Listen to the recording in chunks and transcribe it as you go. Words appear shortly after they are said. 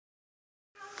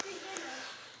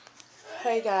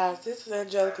Hey guys, this is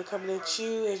Angelica coming at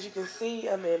you. As you can see,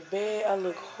 I'm in bed. I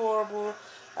look horrible.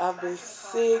 I've been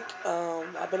sick.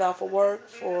 I've been off of work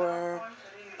for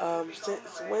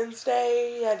since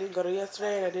Wednesday. I didn't go to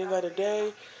yesterday and I didn't go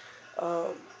today.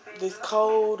 Um, this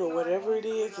cold or whatever it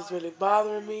is really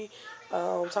bothering me.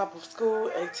 On top of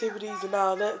school activities and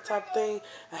all that type of thing.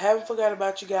 I haven't forgot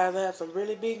about you guys. I have some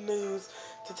really big news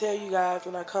to tell you guys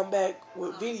when I come back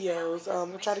with videos.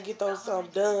 I'm try to get those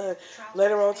done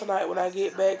later on tonight when I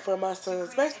get back from my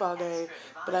son's baseball game.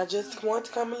 But I just want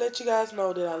to come and let you guys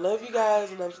know that I love you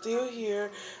guys and I'm still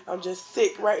here. I'm just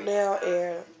sick right now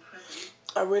and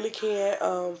I really can't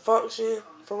function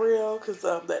for real because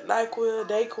that NyQuil,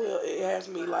 DayQuil, it has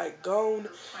me like gone.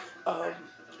 Um,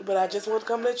 but I just want to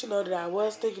come let you know that I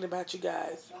was thinking about you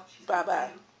guys. Bye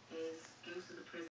bye.